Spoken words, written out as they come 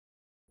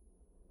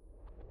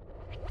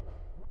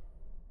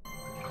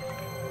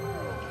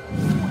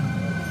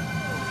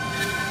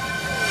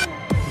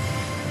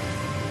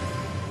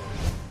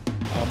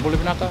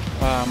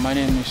My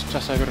name is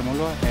Jasa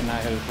Veremalua and I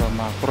hail from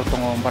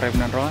Protongo,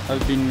 Veremalua.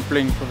 I've been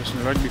playing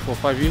professional rugby for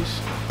 5 years.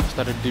 I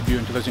started debut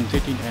in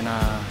 2013 and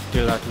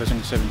till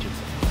 2017.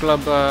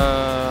 Club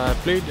I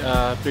played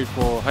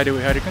for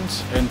Hideaway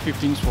Hurricanes and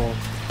 15s for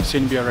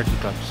CNBR rugby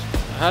clubs.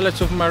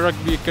 Highlights of my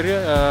rugby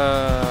career,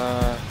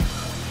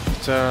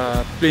 it's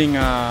playing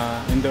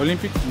in the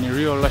Olympic in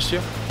Rio last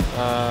year.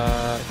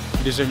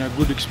 It is a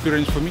good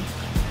experience for me,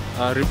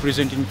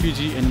 representing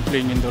Fiji and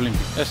playing in the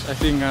Olympic. Yes, I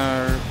think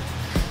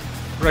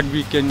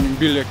rugby can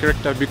build a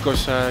character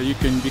because you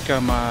can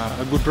become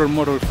a good role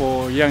model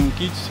for young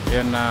kids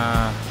and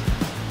a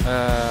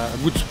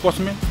good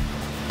sportsman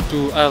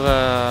to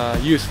other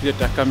youth that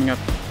are coming up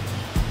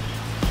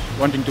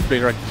wanting to play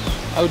rugby.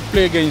 I would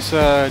play against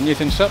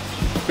Nathan Sapp,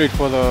 played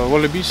for the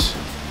Wallabies.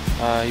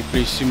 He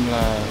plays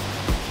similar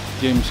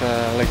games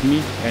like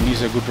me and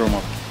he's a good role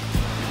model.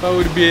 If I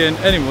would be an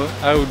animal,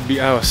 I would be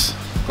ours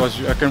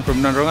because I come from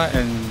Nanronga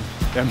and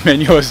there are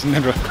many horses in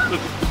Nanronga.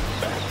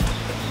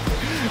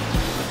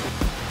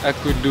 I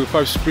could do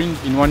 5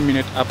 sprints in 1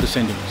 minute after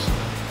sendings.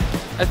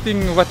 I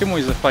think Vatemo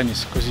is the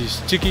funniest because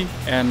he's cheeky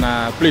and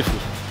playful.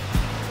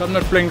 If I'm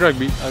not playing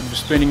rugby, I'll be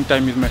spending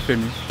time with my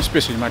family,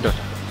 especially my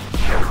daughter.